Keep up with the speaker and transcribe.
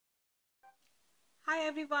Hi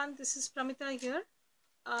everyone, this is Pramita here.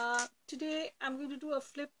 Today I'm going to do a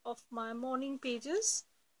flip of my morning pages.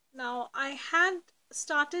 Now, I had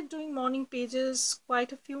started doing morning pages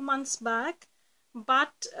quite a few months back,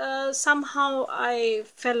 but somehow I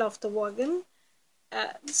fell off the wagon.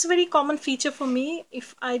 It's a very common feature for me.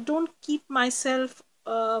 If I don't keep myself,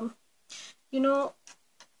 you know,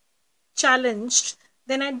 challenged,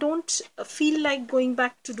 then I don't feel like going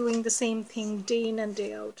back to doing the same thing day in and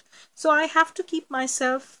day out. So I have to keep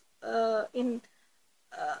myself in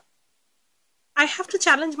I have to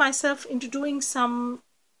challenge myself into doing some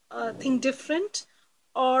thing different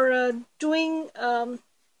or doing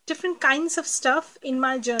different kinds of stuff in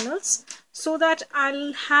my journals so that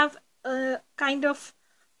I'll have a kind of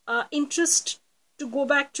interest to go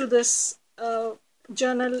back to this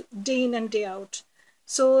journal day in and day out.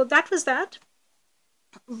 So that was that.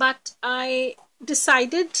 But I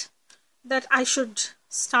decided that I should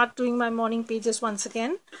start doing my morning pages once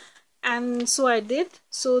again. And so I did.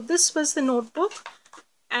 So this was the notebook,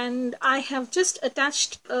 and I have just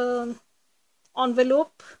attached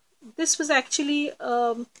envelope. This was actually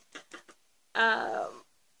uh, not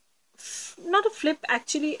a flip.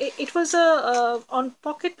 Actually, it was a on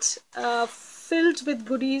pocket filled with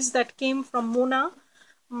goodies that came from Mona,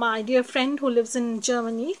 my dear friend who lives in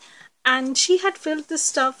Germany, and she had filled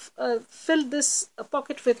this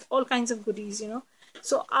pocket with all kinds of goodies.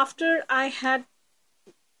 So after I had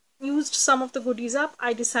used some of the goodies up,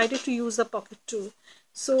 I decided to use the pocket too.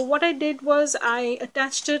 So what I did was I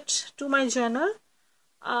attached it to my journal,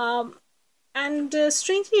 um, and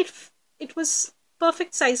strangely, it was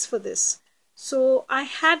perfect size for this. So I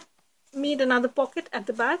had made another pocket at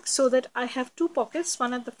the back so that I have two pockets,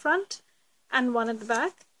 one at the front and one at the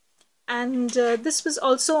back. And this was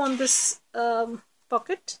also on this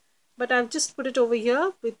pocket, but I've just put it over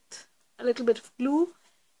here with a little bit of glue,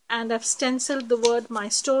 and I've stenciled the word my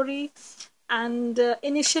story. And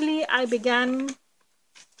initially I began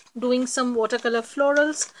doing some watercolor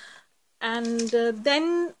florals, and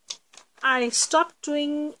then I stopped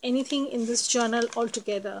doing anything in this journal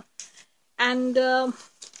altogether. And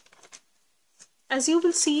as you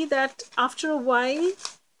will see that after a while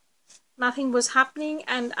nothing was happening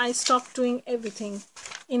and I stopped doing everything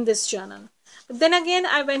in this journal. But then again,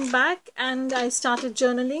 I went back and I started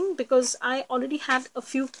journaling because I already had a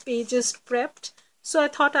few pages prepped. So I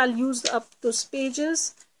thought I'll use up those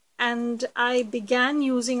pages, and I began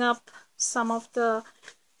using up some of the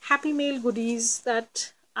Happy Mail goodies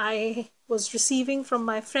that I was receiving from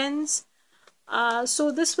my friends.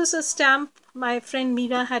 So this was a stamp my friend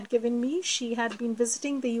Meera had given me. She had been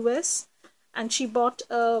visiting the US and she bought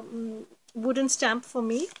a wooden stamp for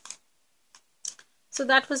me. So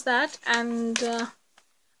that was that, and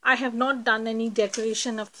I have not done any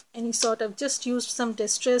decoration of any sort. I've just used some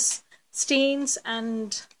distress stains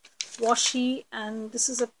and washi, and this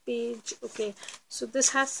is a page. Okay, so this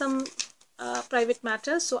has some private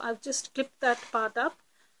matter, so I've just clipped that part up.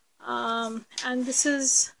 And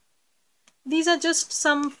these are just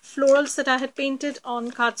some florals that I had painted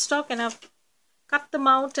on cardstock, and I've cut them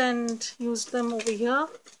out and used them over here.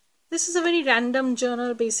 This is a very random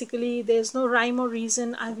journal. Basically, there's no rhyme or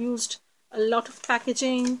reason. I've used a lot of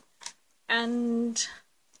packaging, and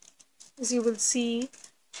as you will see,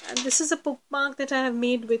 and this is a bookmark that I have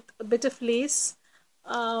made with a bit of lace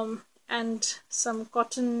and some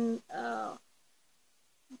cotton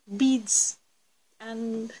beads,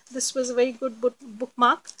 and this was a very good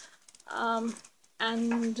bookmark. um,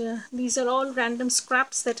 and these are all random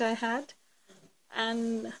scraps that I had,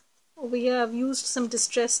 and over here I've used some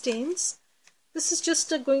distress stains. This is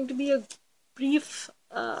just going to be a brief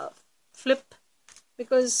flip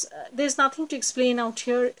because there's nothing to explain out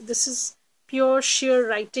here. This is pure sheer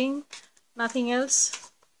writing, nothing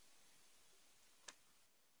else.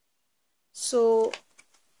 So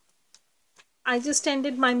I just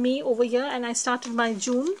ended my May over here and I started my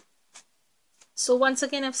June. So once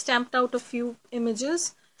again I've stamped out a few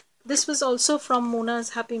images. This was also from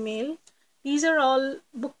Mona's Happy Mail. These are all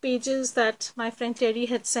book pages that my friend Terry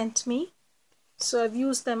had sent me. So I've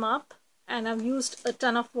used them up, and I've used a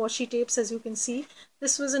ton of washi tapes, as you can see.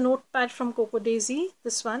 This was a notepad from Coco Daisy,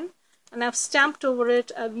 this one, and I've stamped over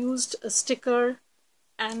it. I've used a sticker,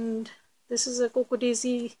 and this is a Coco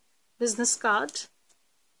Daisy business card.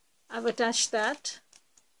 I've attached that,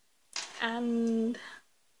 and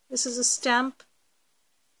this is a stamp,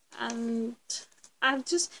 and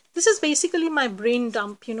this is basically my brain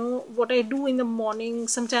dump, what I do in the morning.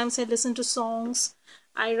 Sometimes I listen to songs,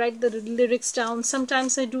 I write the lyrics down.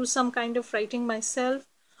 Sometimes I do some kind of writing myself,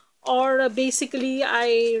 or basically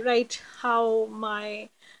I write how my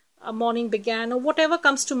morning began, or whatever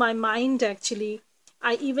comes to my mind actually.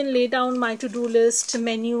 I even lay down my to-do list,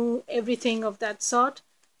 menu, everything of that sort.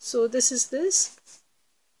 So this is this.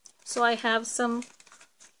 So I have some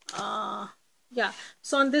yeah,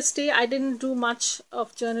 so on this day I didn't do much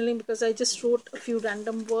of journaling because I just wrote a few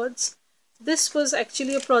random words. This was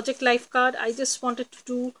actually a project life card. I just wanted to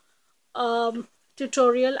do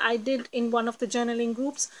tutorial I did in one of the journaling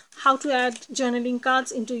groups, how to add journaling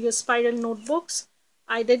cards into your spiral notebooks.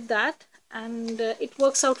 I did that, and it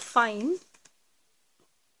works out fine.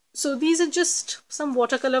 So these are just some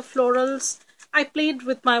watercolor florals. I played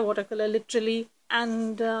with my watercolor literally,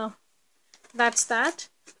 and that's that.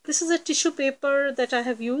 This is a tissue paper that I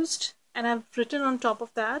have used, and I've written on top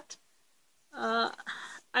of that.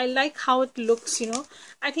 I like how it looks, you know.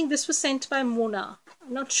 I think this was sent by Mona.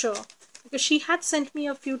 I'm not sure, because she had sent me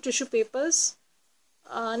a few tissue papers,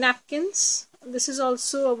 napkins. This is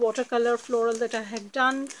also a watercolor floral that I had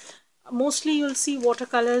done. Mostly you'll see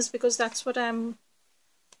watercolors because that's what I'm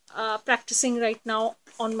practicing right now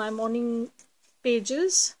on my morning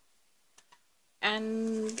pages.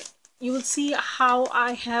 And you will see how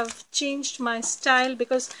I have changed my style,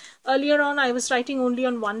 because earlier on I was writing only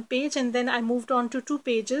on one page, and then I moved on to 2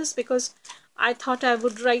 pages because I thought I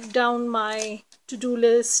would write down my to-do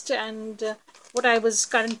list and what I was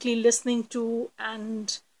currently listening to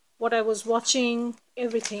and what I was watching,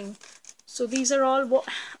 everything. So these are all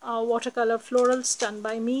watercolor florals done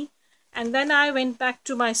by me. And then I went back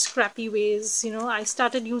to my scrappy ways. You know, I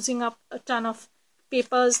started using up a ton of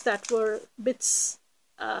papers that were bits,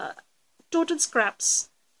 total scraps.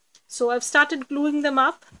 So I've started gluing them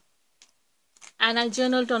up, and I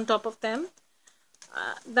journaled on top of them.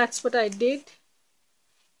 That's what I did,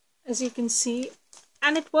 as you can see,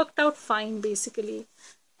 and it worked out fine basically.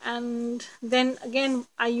 And then again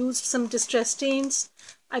I used some distress stains.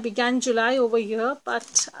 I began July over here,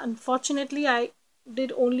 but unfortunately I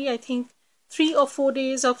did only, I think, 3 or 4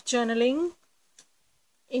 days of journaling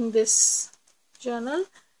in this journal,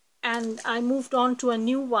 and I moved on to a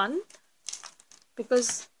new one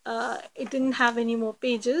because it didn't have any more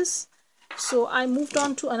pages. So I moved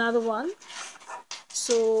on to another one.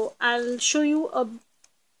 So I'll show you a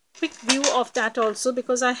quick view of that also,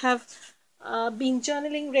 because I have been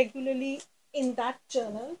journaling regularly in that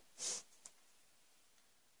journal.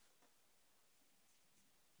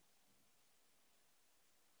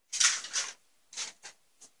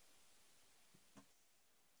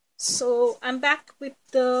 So I'm back with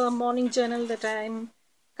the morning journal that I'm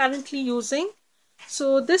currently using.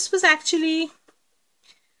 So this was actually,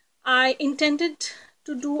 I intended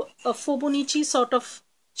to do a Fibonacci sort of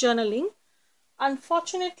journaling.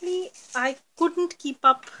 Unfortunately, I couldn't keep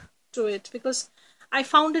up to it because I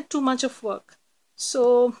found it too much of work.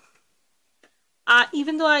 So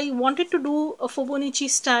even though I wanted to do a Fibonacci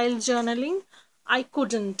style journaling, I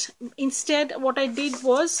couldn't. Instead, what I did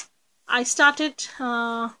was I started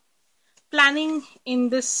planning in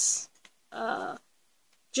this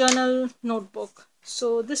journal notebook.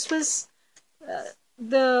 So this was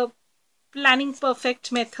the Planning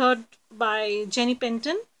Perfect method by Jenny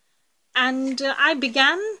Penton, and I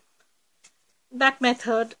began that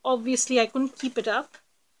method. Obviously I couldn't keep it up.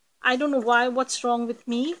 I don't know why, what's wrong with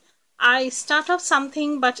me. I start off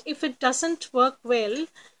something, but if it doesn't work well,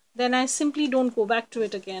 then I simply don't go back to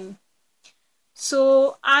it again.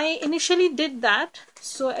 So I initially did that.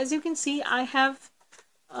 So as you can see, I have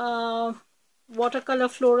watercolor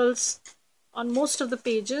florals on most of the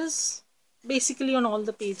pages, basically on all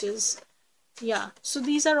the pages. Yeah, so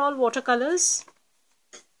these are all watercolors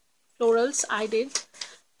florals I did,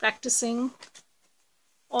 practicing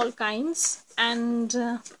all kinds. And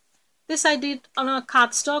this I did on a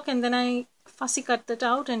cardstock, and then I fussy cut that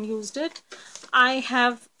out and used it. I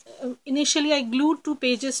have initially I glued 2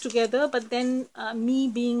 pages together, but then me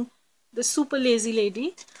being the super lazy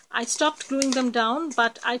lady, I stopped gluing them down,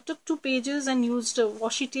 but I took 2 pages and used a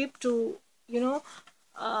washi tape to, you know,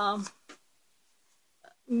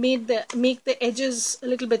 make the edges a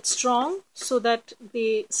little bit strong so that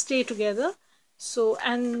they stay together. So,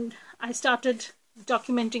 and I started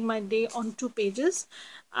documenting my day on 2 pages.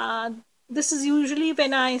 This is usually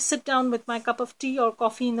when I sit down with my cup of tea or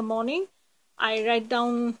coffee in the morning. I write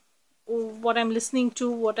down what I'm listening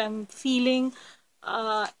to, what I'm feeling,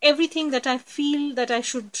 everything that I feel that I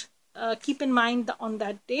should keep in mind on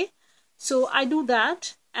that day. So I do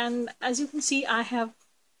that, and as you can see, I have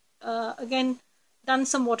again done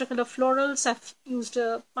some watercolor florals. I've used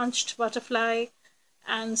a punched butterfly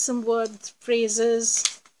and some words,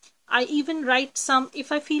 phrases. I even write some,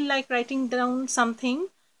 if I feel like writing down something,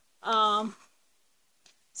 some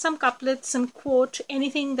couplets, some quote,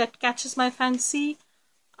 anything that catches my fancy,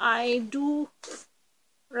 I do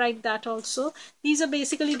write that also. These are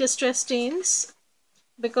basically distress stains,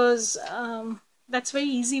 because that's very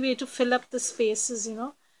easy way to fill up the spaces, you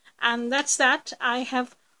know. And that's that. I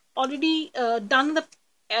have already done the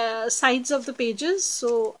sides of the pages,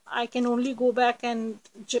 so I can only go back and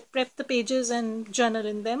prep the pages and journal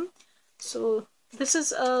in them. So this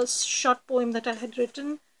is a short poem that I had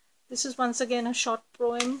written. This is once again a short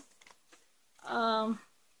poem.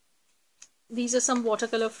 These are some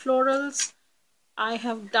watercolor florals I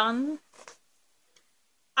have done.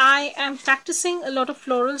 I am practicing a lot of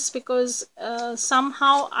florals because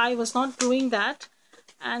somehow I was not doing that,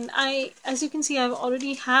 and as you can see, I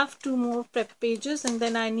already have 2 more prep pages, and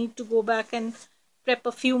then I need to go back and prep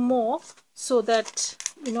a few more so that,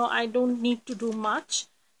 you know, I don't need to do much.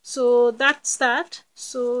 So that's that.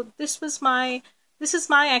 So this is my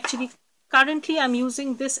actually, currently I'm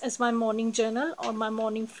using this as my morning journal or my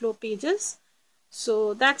morning flow pages.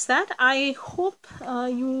 So that's that. I hope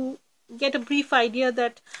you get a brief idea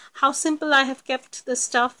that how simple I have kept the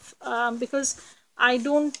stuff, because I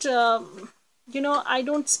don't you know, I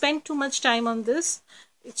don't spend too much time on this.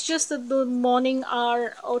 It's just that the morning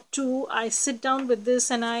hour or two I sit down with this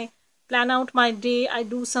and I plan out my day. I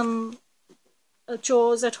do some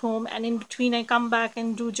chores at home, and in between I come back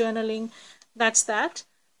and do journaling. That's that.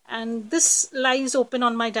 And this lies open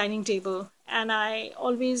on my dining table, and I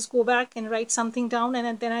always go back and write something down,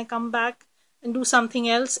 and then I come back and do something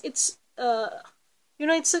else. It's you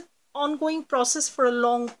know, it's a ongoing process for a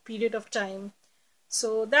long period of time.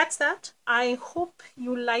 So that's that. I hope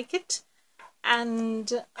you like it,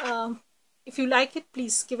 and if you like it,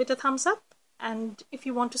 please give it a thumbs up. And if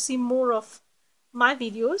you want to see more of my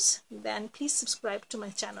videos, then please subscribe to my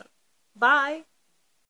channel. Bye.